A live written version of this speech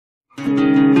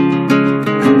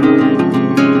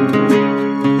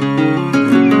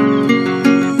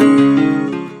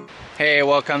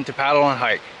welcome to Paddle and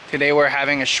Hike. Today we're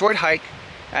having a short hike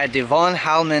at the Von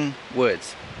Allmen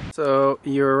woods. So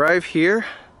you arrive here,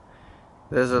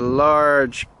 there's a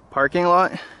large parking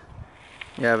lot,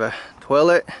 you have a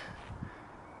toilet,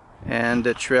 and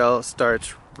the trail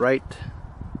starts right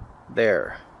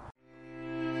there.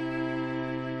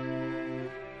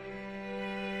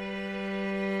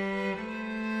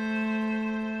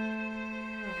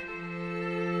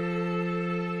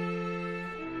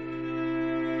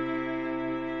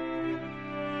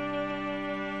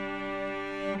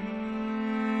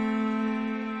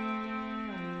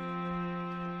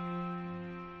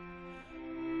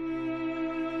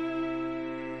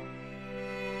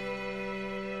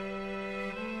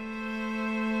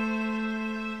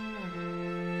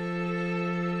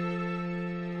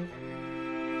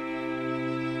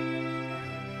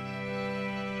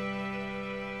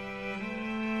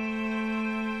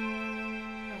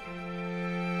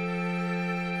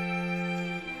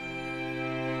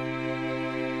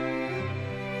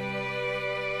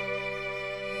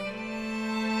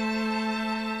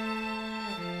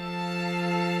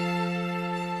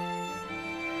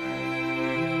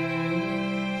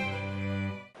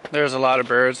 There's a lot of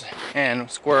birds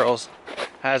and squirrels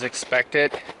as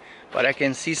expected, but I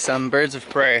can see some birds of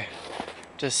prey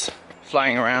just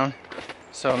flying around,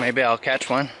 so maybe I'll catch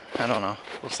one. I don't know,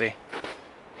 we'll see.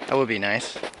 That would be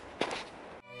nice.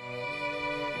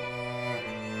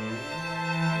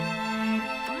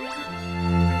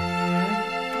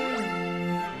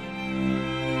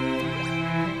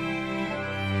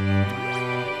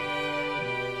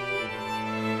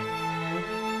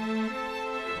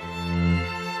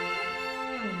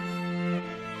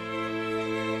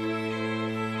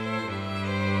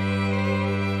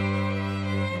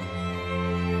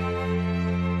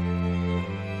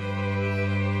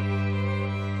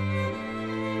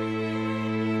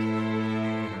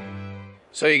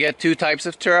 So you get two types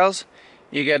of trails.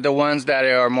 You get the ones that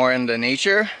are more in the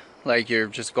nature, like you're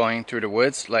just going through the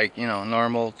woods, like, you know,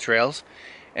 normal trails.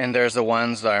 And there's the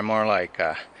ones that are more like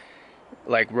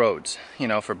roads, you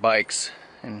know, for bikes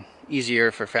and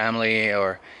easier for family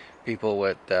or people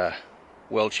with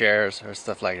wheelchairs or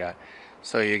stuff like that.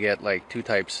 So you get like two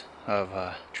types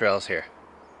of trails here.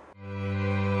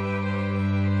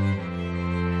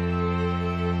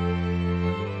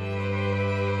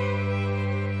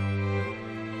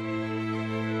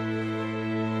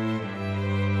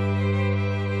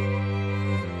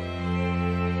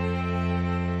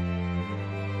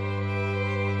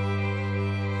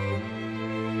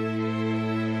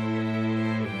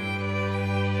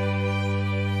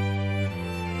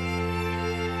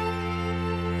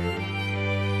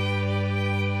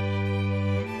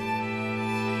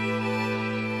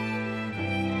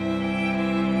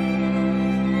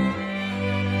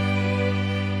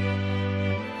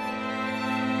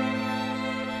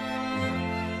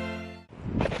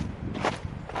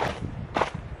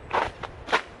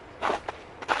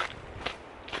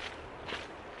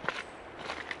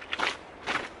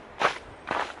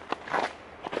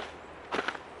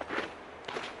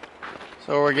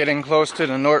 So we're getting close to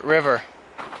the North River.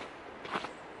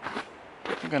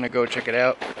 I'm gonna go check it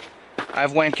out.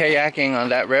 I've went kayaking on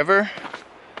that river.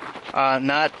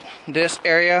 Not this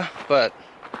area, but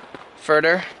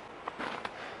further.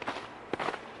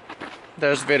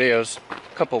 There's videos,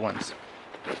 a couple ones,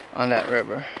 on that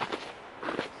river.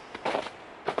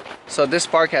 So this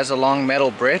park has a long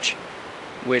metal bridge,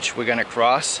 which we're gonna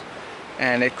cross,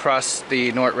 and it crosses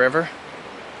the North River.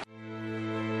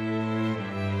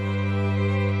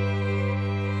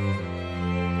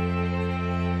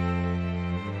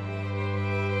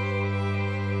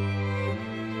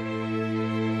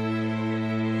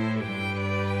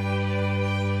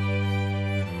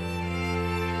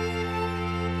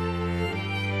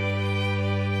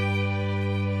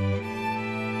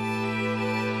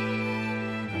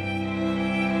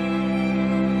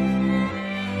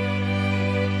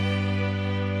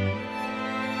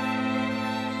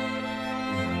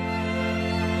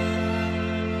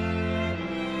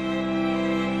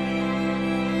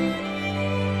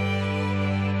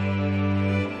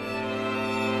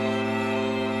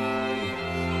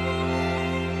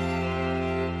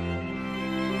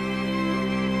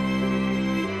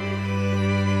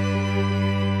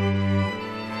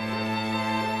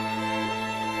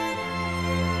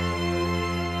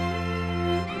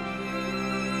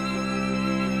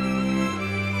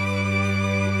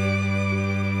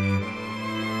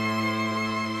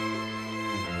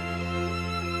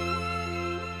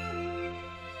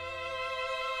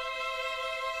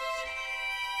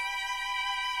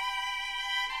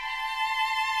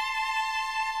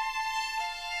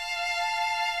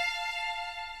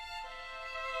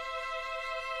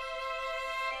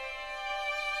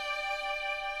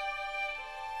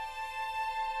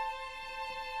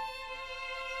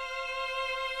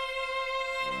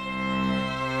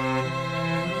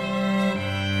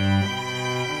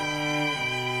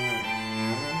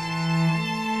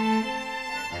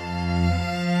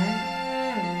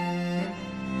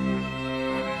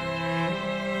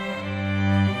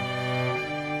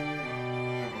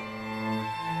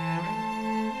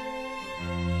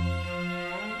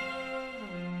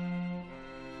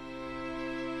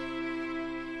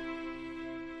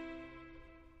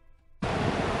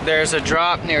 there's a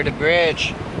drop near the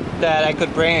bridge that I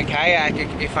could bring a kayak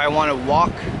if I want to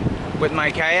walk with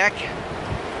my kayak,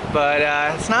 but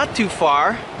it's not too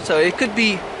far, so it could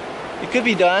be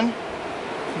done.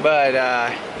 But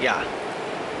yeah,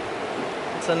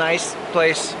 it's a nice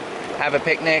place. Have a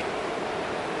picnic.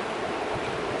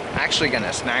 Actually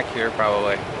gonna snack here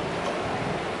probably.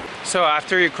 So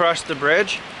after you cross the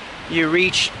bridge, you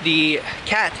reach the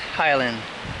Cat Highland.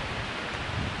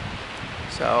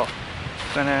 So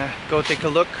gonna go take a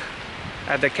look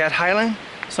at the Cat Highland.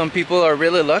 Some people are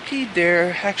really lucky,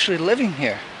 they're actually living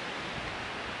here.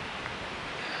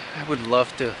 I would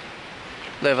love to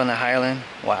live on a highland.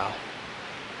 Wow.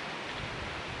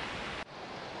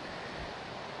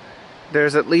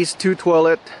 There's at least 2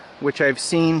 toilets, which I've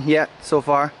seen yet so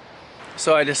far.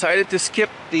 So I decided to skip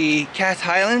the Cat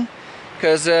Highland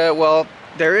because, well,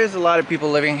 there is a lot of people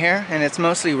living here and it's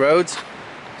mostly roads.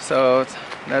 So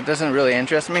that doesn't really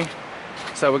interest me.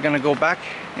 So we're gonna go back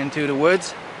into the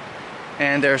woods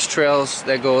and there's trails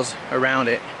that goes around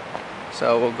it.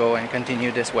 So we'll go and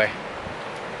continue this way.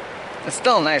 It's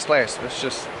still a nice place. It's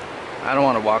just, I don't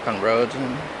want to walk on roads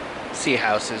and see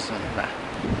houses and nah.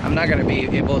 I'm not gonna be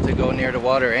able to go near the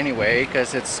water anyway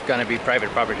because it's gonna be private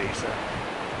property. So.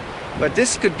 But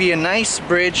this could be a nice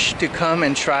bridge to come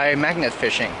and try magnet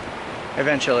fishing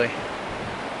eventually.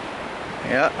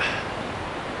 Yeah,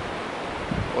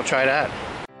 we'll try that.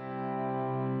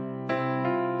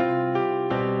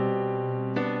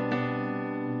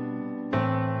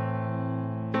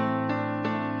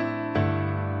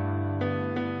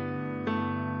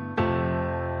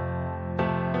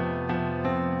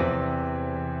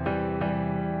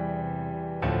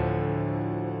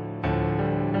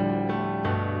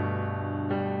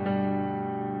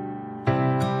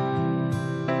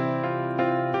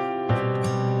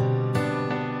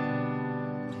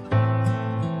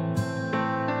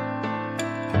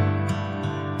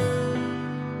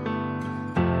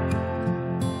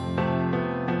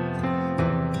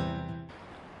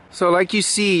 So like you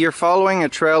see, you're following a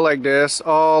trail like this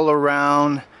all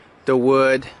around the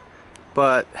wood,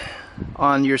 but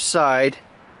on your side,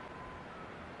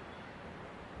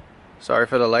 sorry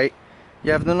for the light,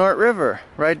 you have the North River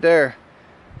right there.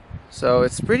 So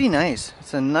it's pretty nice.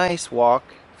 It's a nice walk,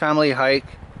 family hike.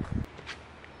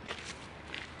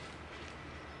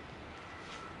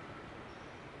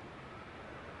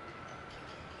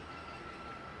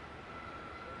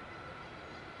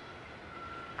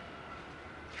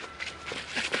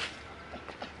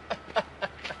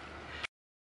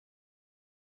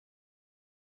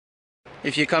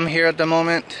 If you come here at the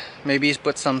moment, maybe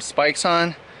put some spikes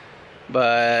on,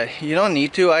 but you don't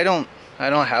need to. I don't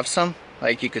have some.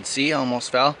 Like you could see, I almost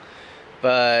fell.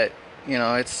 But you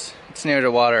know, it's near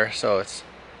the water, so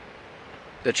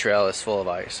the trail is full of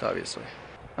ice, obviously.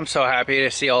 I'm so happy to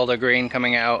see all the green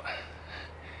coming out.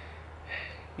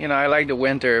 You know, I like the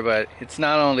winter, but it's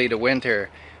not only the winter.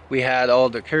 We had all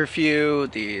the curfew,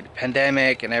 the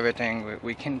pandemic, and everything.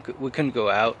 We couldn't go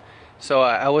out, so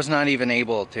I was not even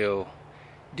able to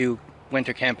do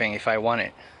winter camping if I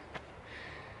wanted.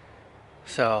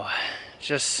 So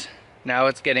just now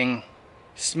it's getting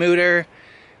smoother.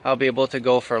 I'll be able to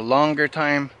go for a longer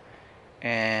time,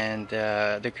 and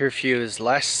the curfew is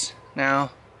less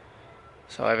now,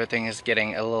 so everything is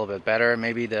getting a little bit better.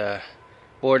 Maybe the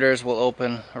borders will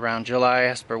open around July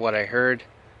as per what I heard.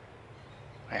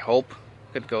 I hope.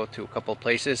 Could go to a couple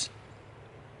places.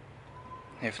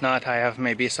 If not, I have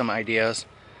maybe some ideas.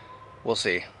 We'll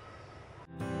see.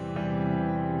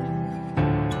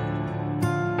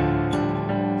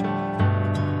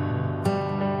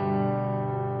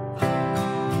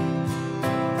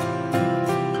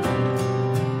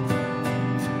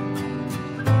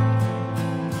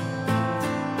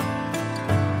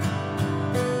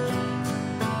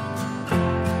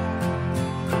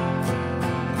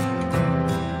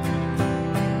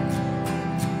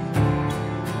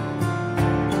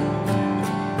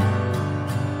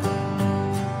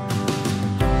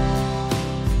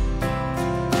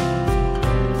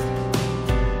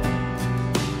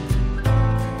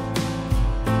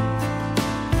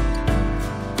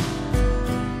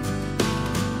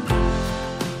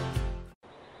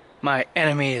 My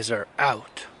enemies are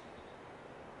out.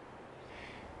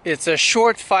 It's a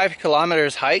short 5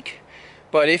 kilometers hike,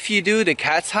 but if you do the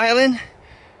Cat's Highland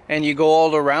and you go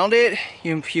all around it,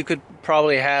 you could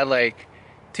probably have like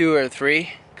 2 or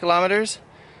 3 kilometers,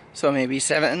 so maybe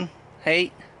 7,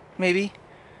 8 maybe.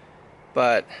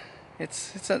 But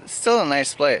it's still a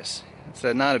nice place. It's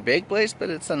not a big place, but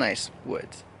it's a nice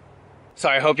woods. So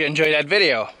I hope you enjoyed that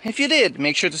video. If you did,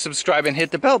 make sure to subscribe and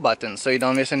hit the bell button so you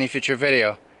don't miss any future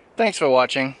video. Thanks for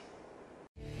watching.